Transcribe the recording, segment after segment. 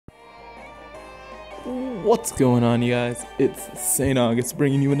What's going on, you guys? It's St. August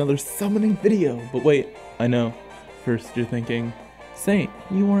bringing you another summoning video. But wait, I know. First you're thinking, Saint,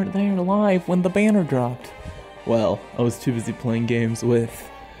 you weren't there live when the banner dropped. Well, I was too busy playing games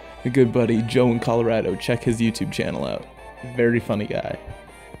with a good buddy, Joe in Colorado. Check his YouTube channel out. Very funny guy.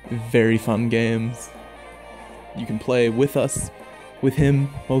 Very fun games. You can play with us, with him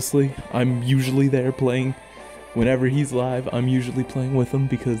mostly. I'm usually there playing. Whenever he's live, I'm usually playing with him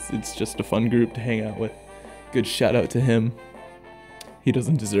because it's just a fun group to hang out with. Good shout out to him. He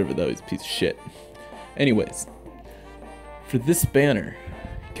doesn't deserve it though, he's a piece of shit. Anyways, for this banner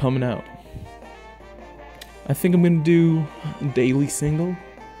coming out, I think I'm gonna do a daily single.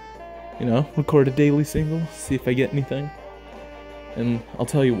 You know, record a daily single, see if I get anything. And I'll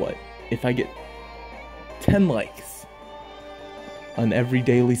tell you what, if I get 10 likes on every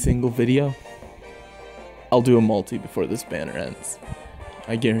daily single video, I'll do a multi before this banner ends.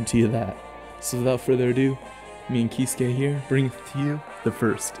 I guarantee you that. So without further ado, me and Kisuke here bring to you the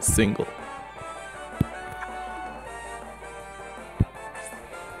first single.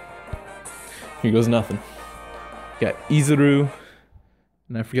 Here goes nothing. Got Izuru,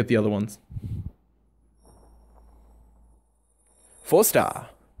 and I forget the other ones. 4-star.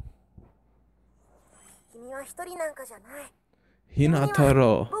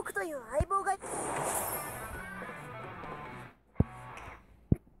 Hinataro.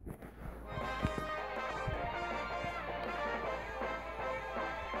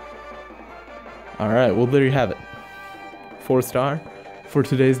 Alright, well there you have it. 4-star for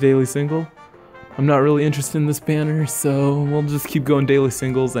today's daily single. I'm not really interested in this banner, so we'll just keep going daily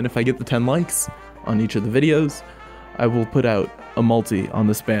singles, and if I get the 10 likes on each of the videos, I will put out a multi on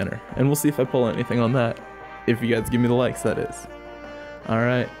this banner, and we'll see if I pull anything on that. If you guys give me the likes, that is.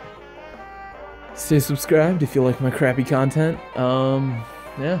 Alright. Stay subscribed if you like my crappy content.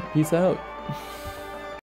 Yeah, peace out.